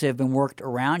able to have been worked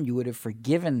around, you would have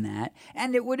forgiven that,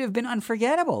 and it would have been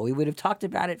unforgettable. We would have talked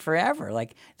about it forever.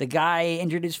 Like the guy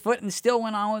injured his foot and still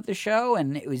went on with the show,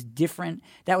 and it was different.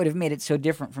 That would have made it so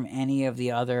different from any of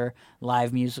the other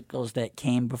live musicals that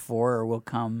came before or will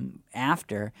come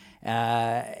after.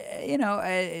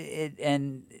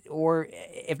 Or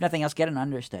if nothing else, get an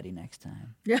understudy next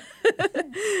time. Yeah.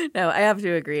 No, I have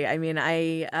to agree. I mean,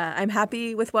 I'm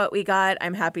happy with what we got.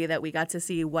 I'm happy that we got to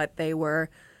see what they were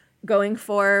going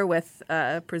for with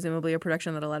presumably a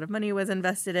production that a lot of money was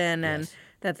invested in, and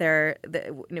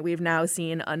that we've now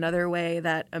seen another way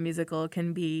that a musical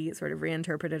can be sort of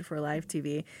reinterpreted for live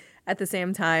TV. At the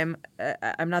same time,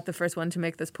 I'm not the first one to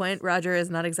make this point. Roger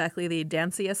is not exactly the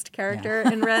danciest character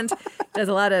in Rent. Does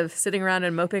a lot of sitting around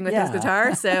and moping with his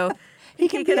guitar, so he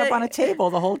can be up on a table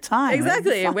the whole time.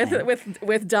 Exactly,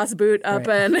 with Das Boot up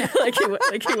and like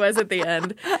he was at the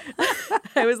end.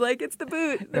 I was like, it's the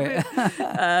boot. Boot.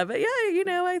 But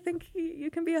yeah, I think you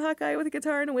can be a hot guy with a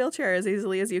guitar and a wheelchair as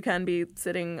easily as you can be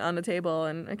sitting on a table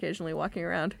and occasionally walking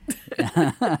around.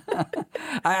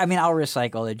 I mean, I'll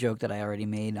recycle a joke that I already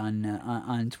made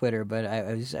on Twitter, but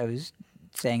I was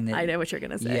saying that I know what you're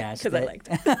going to say because I liked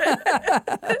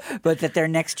it. But that their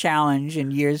next challenge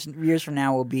in years from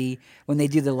now will be when they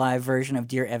do the live version of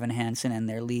Dear Evan Hansen and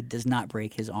their lead does not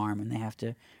break his arm and they have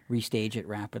to restage it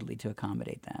rapidly to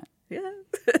accommodate that. Yeah.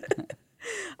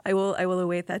 I will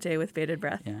await that day with bated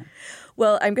breath. Yeah.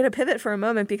 Well, I'm going to pivot for a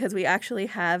moment because we actually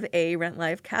have a Rent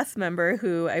Live cast member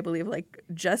who I believe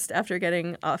just after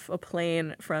getting off a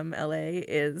plane from LA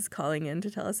is calling in to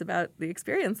tell us about the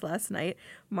experience last night.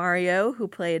 Mario, who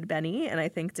played Benny and I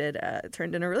think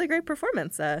turned in a really great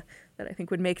performance that I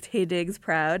think would make Taye Diggs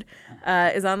proud,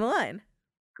 is on the line.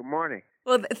 Good morning.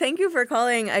 Well, thank you for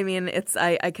calling. I mean,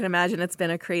 I can imagine it's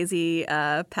been a crazy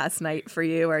past night for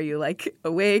you. Are you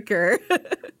awake or?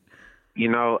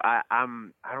 I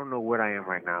don't know what I am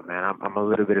right now, man. I'm a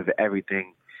little bit of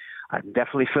everything. I'm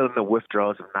definitely feeling the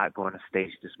withdrawals of not going to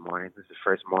stage this morning. This is the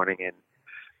first morning in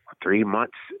 3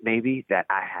 months, maybe, that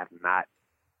I have not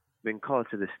been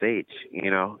called to the stage.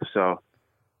 So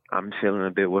I'm feeling a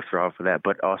bit withdrawal for that,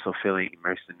 but also feeling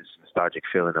immersed in this nostalgic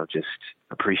feeling of just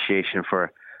appreciation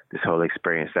for this whole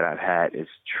experience that I've had. Is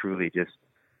truly just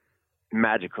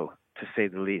magical, to say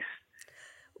the least.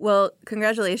 Well,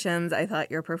 congratulations. I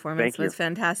thought your performance was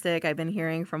fantastic. I've been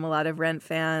hearing from a lot of Rent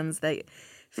fans that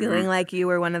feeling like you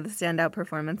were one of the standout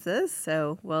performances,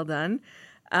 so well done.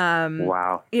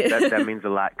 Wow. That means a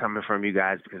lot coming from you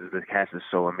guys because the cast is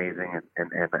so amazing,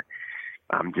 and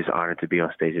I'm just honored to be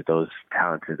on stage with those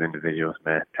talented individuals,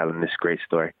 man, telling this great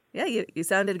story. Yeah, you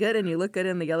sounded good and you look good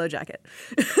in the yellow jacket.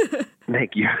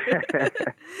 Thank you.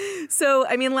 So,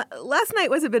 I mean, last night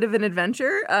was a bit of an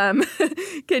adventure.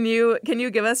 Can you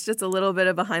give us just a little bit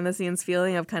of behind the scenes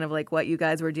feeling of kind of what you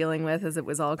guys were dealing with as it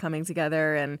was all coming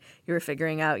together and you were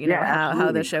figuring out,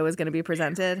 how the show was going to be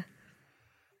presented?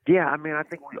 Yeah, I mean, I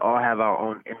think we all have our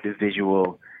own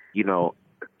individual,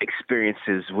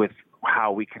 experiences with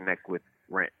how we connect with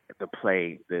Rent, the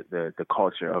play, the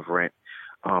culture of Rent.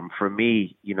 For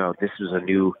me, this was a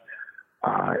new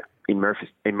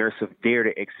immersive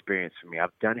theater experience for me.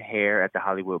 I've done hair at the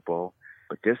Hollywood Bowl,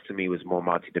 but this to me was more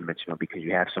multidimensional because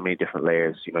you have so many different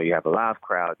layers. You have a live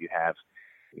crowd, you have,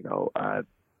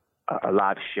 a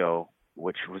live show,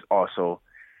 which was also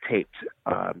taped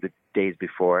the days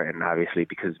before, and obviously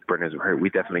because Brenda's hurt, we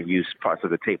definitely used parts of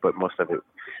the tape, but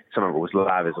some of it was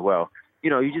live as well.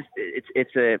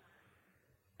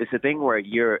 It's a thing where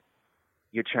you're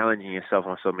challenging yourself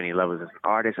on so many levels as an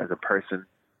artist, as a person.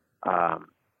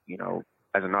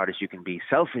 As an artist, you can be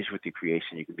selfish with your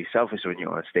creation. You can be selfish when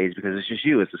you're on stage because it's just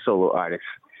you. It's a solo artist.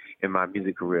 In my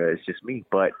music career, it's just me.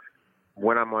 But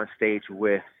when I'm on stage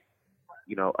with,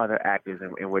 other actors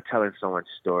and we're telling someone's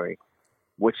story,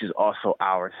 which is also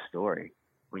our story,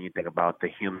 when you think about the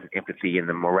human empathy and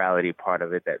the morality part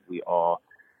of it that we all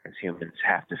as humans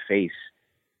have to face,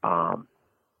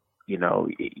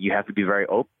 you have to be very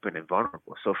open and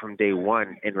vulnerable. So from day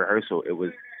one in rehearsal, it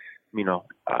was,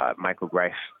 Michael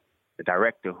Greif, the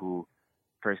director who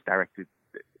first directed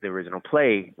the original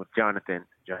play with Jonathan,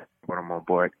 when I'm on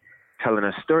board, telling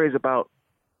us stories about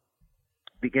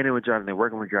beginning with Jonathan,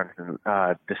 working with Jonathan,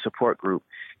 the support group,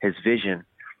 his vision,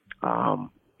 and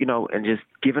just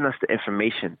giving us the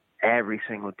information every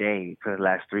single day for the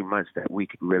last 3 months that we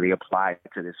could really apply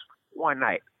to this one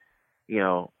night,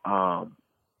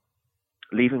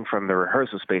 leaving from the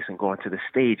rehearsal space and going to the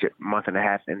stage a month and a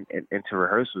half into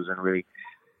rehearsals and really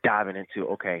diving into,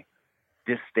 okay,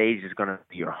 this stage is going to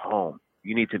be your home.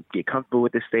 You need to get comfortable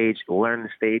with the stage, learn the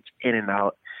stage in and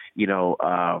out,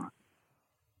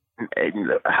 and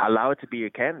allow it to be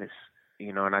your canvas,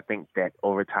 and I think that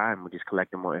over time, we're just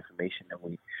collecting more information and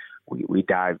we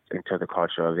dive into the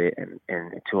culture of it and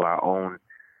into our own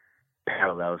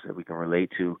parallels that we can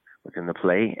relate to within the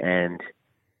play. And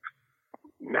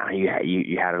now you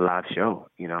had a live show,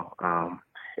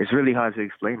 it's really hard to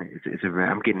explain it.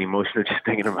 I'm getting emotional just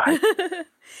thinking about it.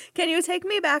 Can you take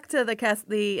me back to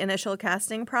the initial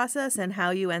casting process and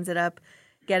how you ended up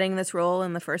getting this role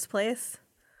in the first place?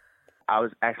 I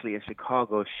was actually in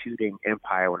Chicago shooting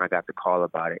Empire when I got the call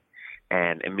about it.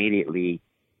 And immediately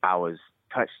I was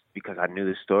touched because I knew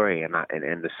the story, and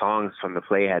the songs from the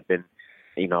play had been,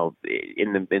 in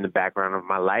the background of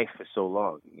my life for so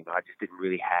long. I just didn't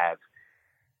really have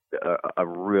a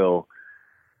real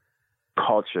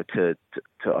culture to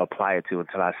apply it to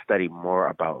until I studied more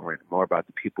about Rent, more about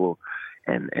the people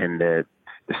and the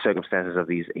circumstances of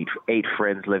these eight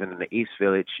friends living in the East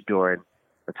Village during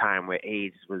a time where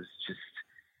AIDS was just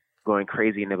going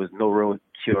crazy and there was no real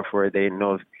cure for it. They didn't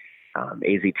know if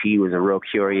AZT was a real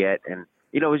cure yet. And,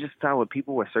 it was just a time when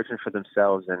people were searching for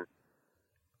themselves. And,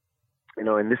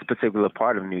 in this particular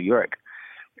part of New York,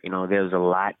 there's a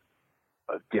lot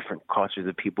of different cultures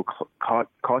of people,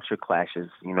 culture clashes,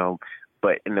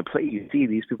 but in the play you see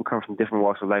these people come from different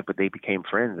walks of life, but they became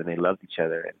friends and they loved each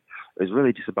other. And it was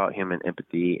really just about human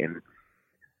empathy and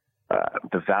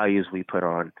the values we put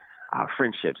on our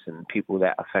friendships and people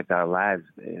that affect our lives,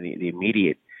 the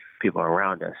immediate people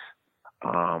around us.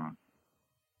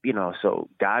 So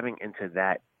diving into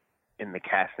that in the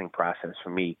casting process for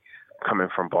me, coming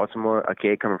from Baltimore, a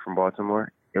kid coming from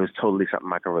Baltimore, it was totally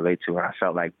something I could relate to. And I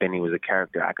felt like Benny was a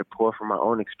character I could pull from my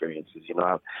own experiences.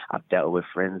 I've dealt with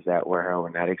friends that were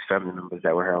heroin addicts, family members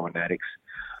that were heroin addicts,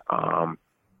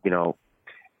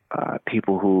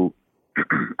 people who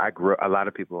a lot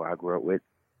of people I grew up with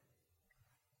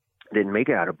didn't make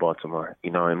it out of Baltimore,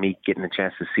 and me getting a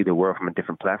chance to see the world from a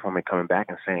different platform and coming back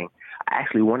and saying, I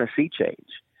actually want to see change,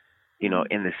 in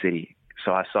the city.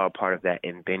 So I saw a part of that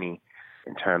in Benny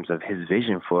in terms of his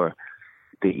vision for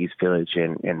the East Village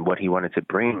and what he wanted to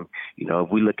bring. If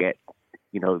we look at,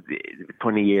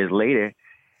 20 years later,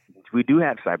 we do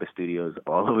have cyber studios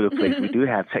all over the place. We do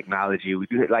have technology. We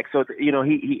do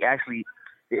he actually,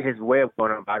 his way of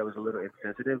going about it was a little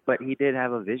insensitive, but he did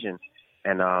have a vision.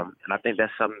 And I think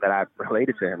that's something that I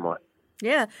related to him on.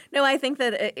 Yeah. No, I think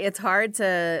that it's hard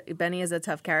Benny is a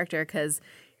tough character because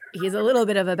he's a little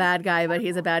bit of a bad guy, but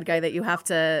he's a bad guy that you have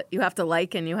to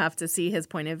like and you have to see his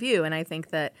point of view. And I think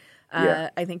that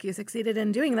I think you succeeded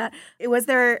in doing that. Was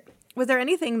there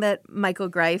anything that Michael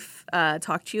Greif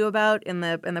talked to you about in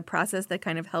the process that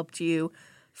kind of helped you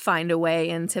find a way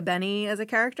into Benny as a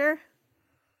character?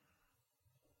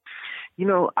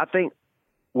 I think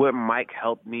what Mike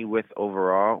helped me with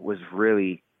overall was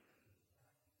really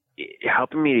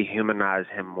helping me to humanize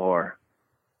him more,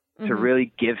 to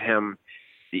really give him,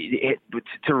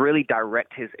 to really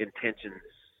direct his intentions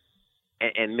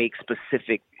and make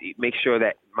sure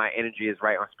that my energy is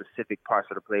right on specific parts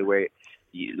of the play where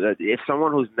if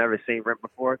someone who's never seen Rent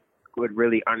before would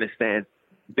really understand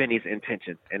Benny's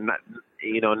intention and not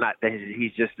that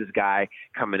he's just this guy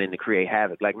coming in to create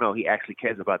havoc. Like, no, he actually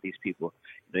cares about these people.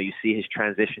 You see his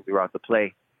transition throughout the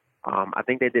play. I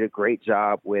think they did a great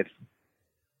job with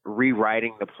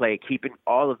rewriting the play, keeping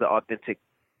all of the authentic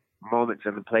moments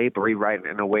in the play, but rewriting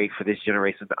it in a way for this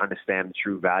generation to understand the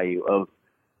true value of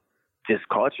this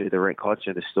culture, the Rent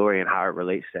culture, the story, and how it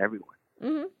relates to everyone.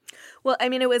 Mm-hmm. Well, I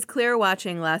mean, it was clear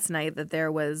watching last night that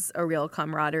there was a real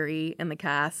camaraderie in the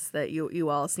cast, that you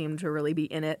all seemed to really be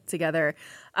in it together.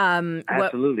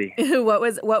 Absolutely. What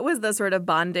was the sort of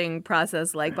bonding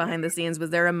process like behind the scenes?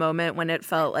 Was there a moment when it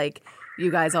felt like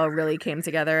you guys all really came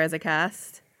together as a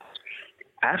cast?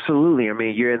 Absolutely. I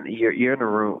mean, you're in a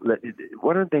room.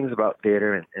 One of the things about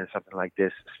theater and something like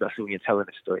this, especially when you're telling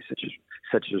a story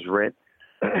such as Rent,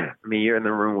 I mean, you're in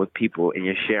the room with people and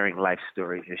you're sharing life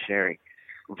stories. You're sharing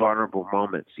vulnerable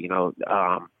moments,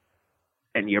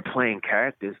 and you're playing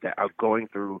characters that are going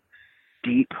through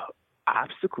deep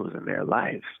obstacles in their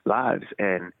lives.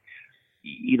 And,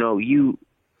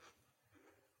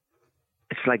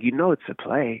 it's like, it's a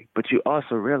play, but you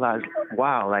also realize,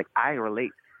 wow, like I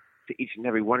relate to each and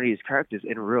every one of these characters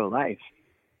in real life.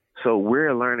 So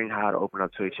we're learning how to open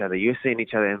up to each other. You're seeing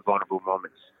each other in vulnerable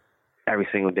moments every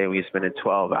single day when you're spending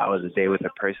 12 hours a day with a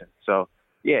person. So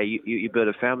yeah, you build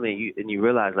a family and you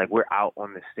realize like we're out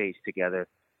on the stage together.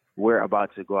 We're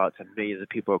about to go out to millions of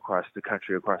people across the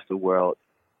country, across the world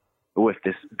with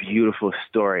this beautiful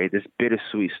story, this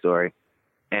bittersweet story.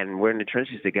 And we're in the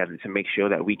trenches together to make sure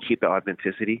that we keep the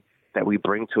authenticity that we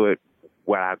bring to it,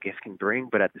 what our gifts can bring,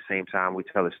 but at the same time, we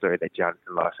tell a story that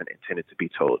Jonathan Larson intended to be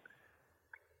told.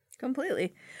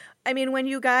 Completely. I mean, when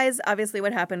you guys, obviously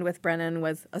what happened with Brennan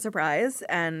was a surprise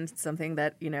and something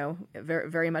that, very,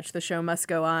 very much the show must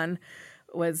go on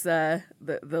was the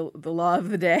law of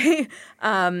the day.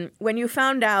 When you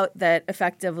found out that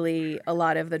effectively a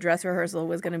lot of the dress rehearsal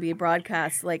was going to be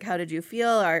broadcast, like, how did you feel?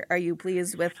 Are you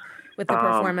pleased with the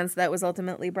performance that was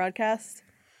ultimately broadcast?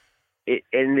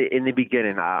 In the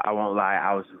beginning, I won't lie,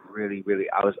 I was really, really,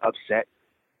 I was upset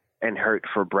and hurt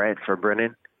for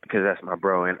Brennan because that's my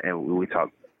bro, and we talk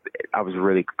I'm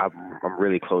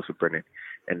really close with Brennan,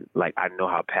 and like I know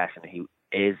how passionate he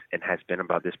is and has been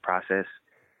about this process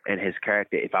and his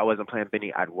character. If I wasn't playing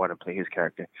Benny, I'd want to play his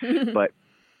character. But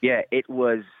yeah, it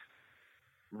was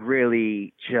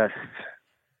really just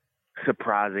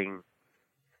surprising,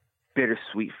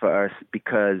 bittersweet for us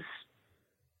because,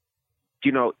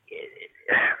 you know,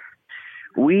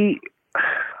 we've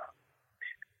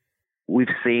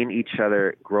seen each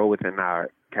other grow within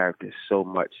our characters so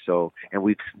much so, and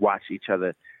we've watched each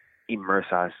other immerse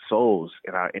our souls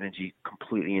and our energy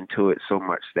completely into it so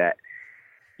much that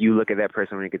you look at that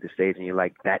person when you get to stage and you're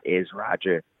like, that is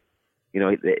Roger. You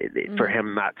know, for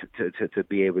him not to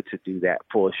be able to do that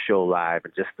full show live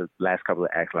and just the last couple of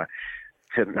acts live,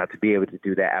 not to be able to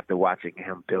do that after watching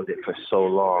him build it for so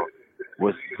long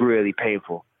was really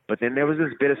painful. But then there was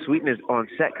this bit of sweetness on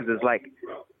set because it's like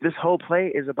this whole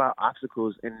play is about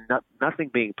obstacles and nothing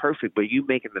being perfect, but you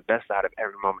making the best out of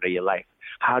every moment of your life.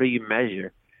 How do you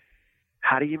measure?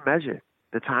 How do you measure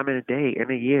the time in a day, in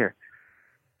a year?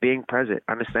 Being present,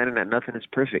 understanding that nothing is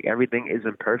perfect. Everything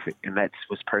isn't perfect, and that's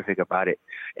what's perfect about it.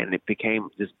 And it became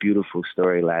this beautiful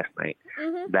story last night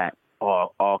that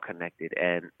all connected.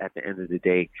 And at the end of the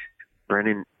day,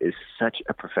 Brennan is such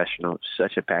a professional,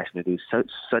 such a passionate dude,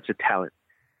 such a talent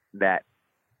that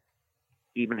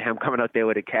even him coming out there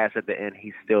with a cast at the end,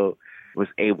 he still was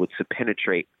able to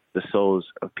penetrate the souls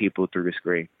of people through the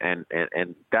screen. And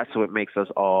that's what makes us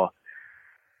all,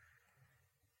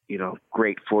 you know,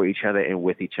 great for each other and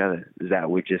with each other, is that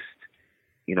we're just,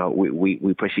 you know,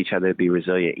 we push each other to be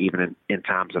resilient even in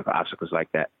times of obstacles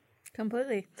like that.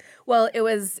 Completely. Well, it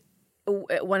was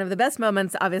one of the best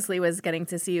moments, obviously, was getting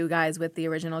to see you guys with the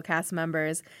original cast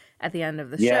members at the end of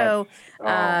the show. Oh,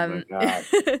 my God.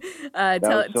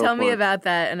 Tell me about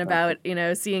that and about, you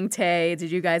know, seeing Tay.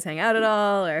 Did you guys hang out at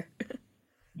all? Or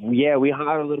Yeah, we hung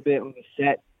out a little bit on the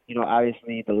set. You know,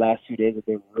 obviously the last 2 days have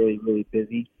been really, really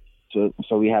busy. So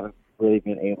we haven't really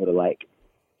been able to, like,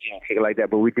 you know, take it like that.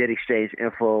 But we did exchange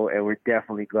info, and we're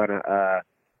definitely gonna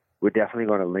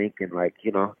link and, like,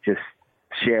 you know, just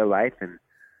share life. And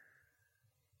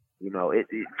you know,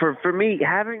 for me,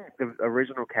 having the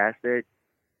original cast there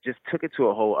just took it to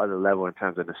a whole other level in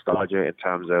terms of nostalgia, in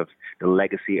terms of the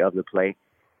legacy of the play.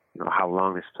 You know, how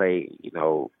long this play, you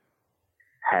know,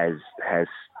 has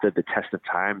stood the test of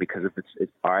time because of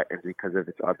its art and because of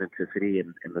its authenticity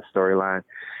and the storyline.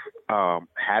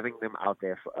 Having them out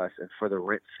there for us and for the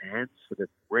Rent fans, for the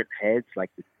Rent heads, like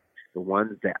the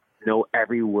ones that know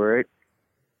every word,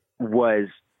 was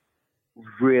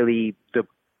really the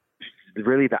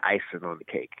icing on the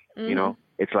cake. You know,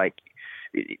 it's like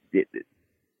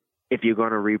if you're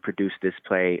going to reproduce this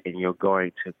play and you're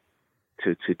going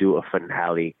to do a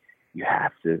finale, you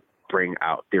have to bring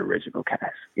out the original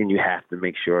cast, and you have to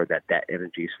make sure that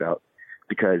energy is felt,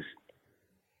 because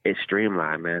it's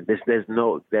streamlined, man. There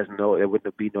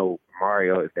wouldn't be no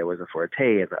Mario if there wasn't for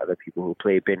Tay and the other people who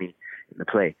played Benny in the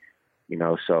play, you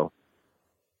know. So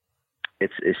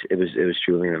it was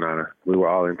truly an honor. We were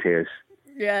all in tears.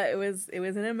 Yeah, it was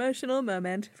an emotional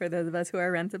moment for those of us who are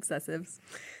Rent obsessives.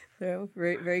 So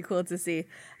very, very cool to see.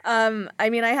 I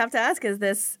mean, I have to ask: has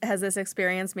this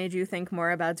experience made you think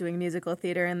more about doing musical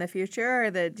theater in the future,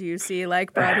 or do you see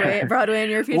like Broadway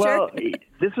in your future? Well,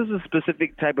 this was a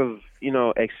specific type of, you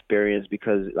know, experience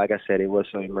because, like I said, it was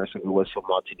so immersive, it was so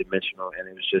multidimensional, and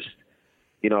it was just,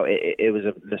 you know, it was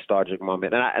a nostalgic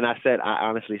moment. And I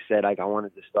honestly said, like, I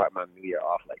wanted to start my new year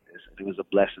off like this, and it was a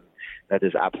blessing that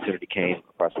this opportunity came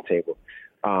across the table.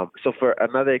 So for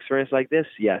another experience like this,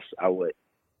 yes, I would.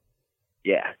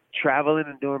 Yeah, traveling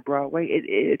and doing Broadway,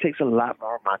 it takes a lot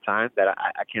more of my time that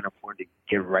I can't afford to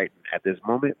give right at this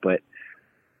moment. But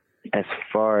as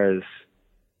far as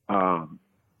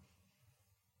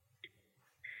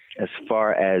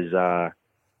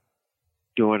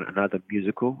doing another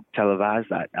musical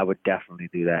televised, I would definitely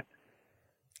do that.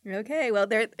 Okay, well,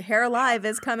 Hair Live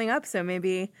is coming up, so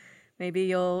maybe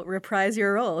you'll reprise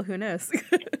your role. Who knows?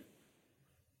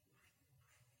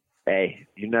 Hey,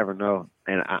 you never know,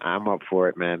 and I'm up for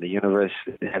it, man. The universe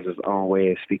has its own way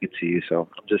of speaking to you, so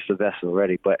I'm just a vessel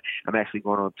ready. But I'm actually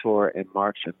going on tour in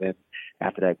March, and then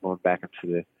after that, going back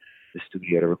into the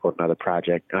studio to record another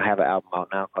project. And I have an album out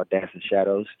now called Dance in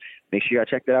Shadows. Make sure y'all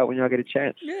check that out when y'all get a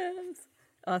chance. Yes.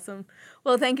 Awesome.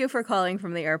 Well, thank you for calling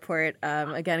from the airport.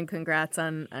 Again, congrats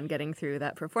on getting through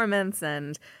that performance.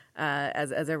 And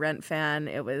as a Rent fan,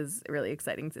 it was really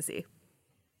exciting to see.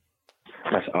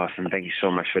 That's awesome. Thank you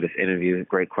so much for this interview.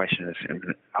 Great questions,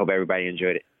 and hope everybody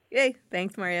enjoyed it. Yay.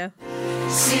 Thanks, Mario.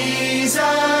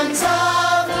 Seasons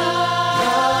of love.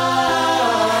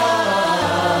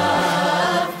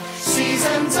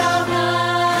 Seasons of love.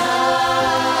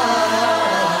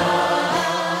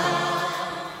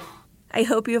 I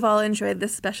hope you've all enjoyed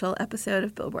this special episode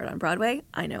of Billboard on Broadway.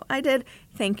 I know I did.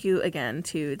 Thank you again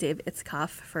to Dave Itzkoff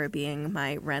for being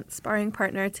my Rent sparring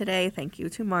partner today. Thank you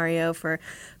to Mario for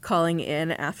calling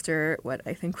in after what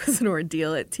I think was an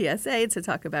ordeal at TSA to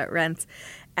talk about Rent.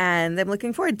 And I'm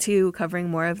looking forward to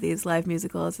covering more of these live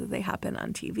musicals as they happen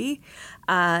on TV.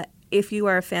 If you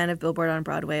are a fan of Billboard on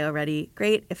Broadway already,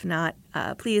 great. If not,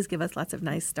 please give us lots of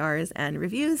nice stars and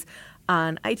reviews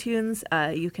on iTunes.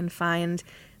 You can find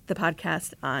the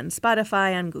podcast on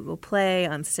Spotify, on Google Play,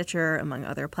 on Stitcher, among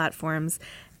other platforms.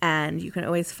 And you can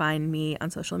always find me on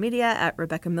social media at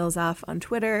Rebecca Milzoff on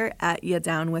Twitter, at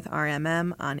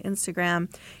YaDownWithRMM on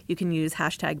Instagram. You can use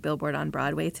hashtag Billboard on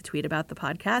Broadway to tweet about the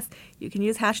podcast. You can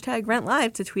use hashtag Rent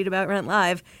Live to tweet about Rent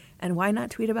Live. And why not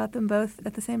tweet about them both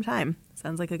at the same time?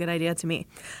 Sounds like a good idea to me.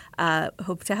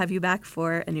 Hope to have you back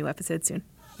for a new episode soon.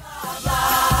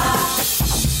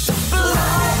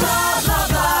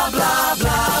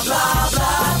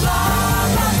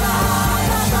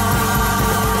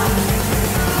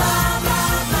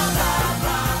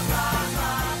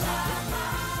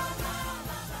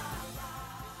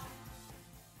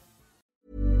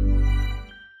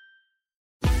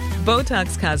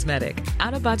 Botox Cosmetic,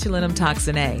 out of botulinum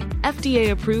toxin A,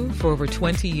 FDA approved for over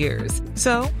 20 years.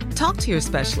 So, talk to your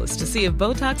specialist to see if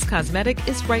Botox Cosmetic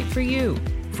is right for you.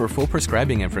 For full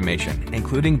prescribing information,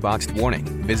 including boxed warning,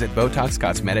 visit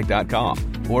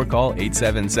BotoxCosmetic.com or call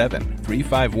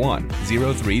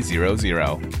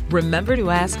 877-351-0300. Remember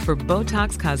to ask for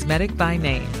Botox Cosmetic by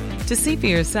name. To see for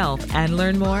yourself and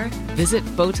learn more, visit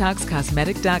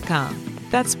BotoxCosmetic.com.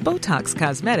 That's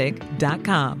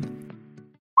BotoxCosmetic.com.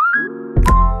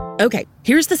 Okay,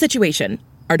 here's the situation.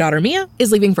 Our daughter Mia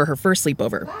is leaving for her first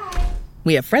sleepover.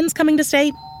 We have friends coming to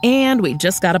stay, and we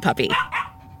just got a puppy.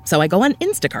 So I go on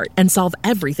Instacart and solve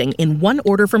everything in one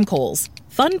order from Kohl's.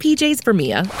 Fun PJs for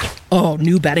Mia. Oh,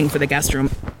 new bedding for the guest room.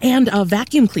 And a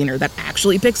vacuum cleaner that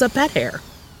actually picks up pet hair.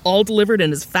 All delivered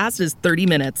in as fast as 30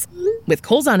 minutes. With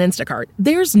Kohl's on Instacart,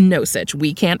 there's no such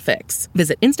we can't fix.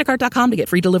 Visit instacart.com to get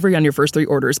free delivery on your first 3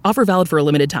 orders. Offer valid for a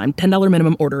limited time. $10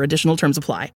 minimum order. Additional terms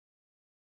apply.